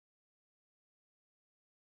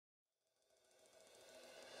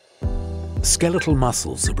Skeletal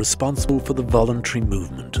muscles are responsible for the voluntary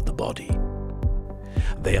movement of the body.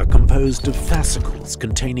 They are composed of fascicles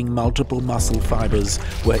containing multiple muscle fibers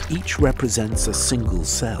where each represents a single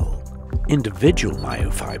cell. Individual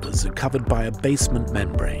myofibers are covered by a basement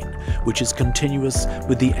membrane, which is continuous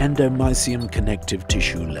with the endomysium connective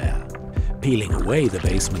tissue layer. Peeling away the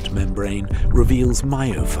basement membrane reveals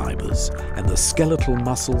myofibers and the skeletal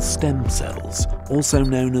muscle stem cells, also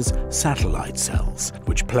known as satellite cells,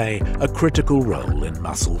 which play a critical role in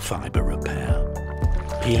muscle fiber repair.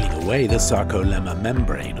 Peeling away the sarcolemma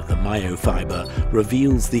membrane of the myofiber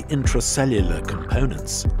reveals the intracellular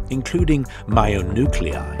components, including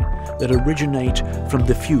myonuclei, that originate from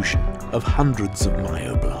the fusion of hundreds of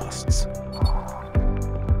myoblasts.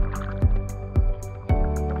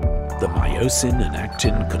 The myosin and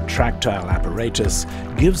actin contractile apparatus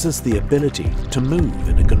gives us the ability to move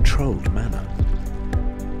in a controlled manner.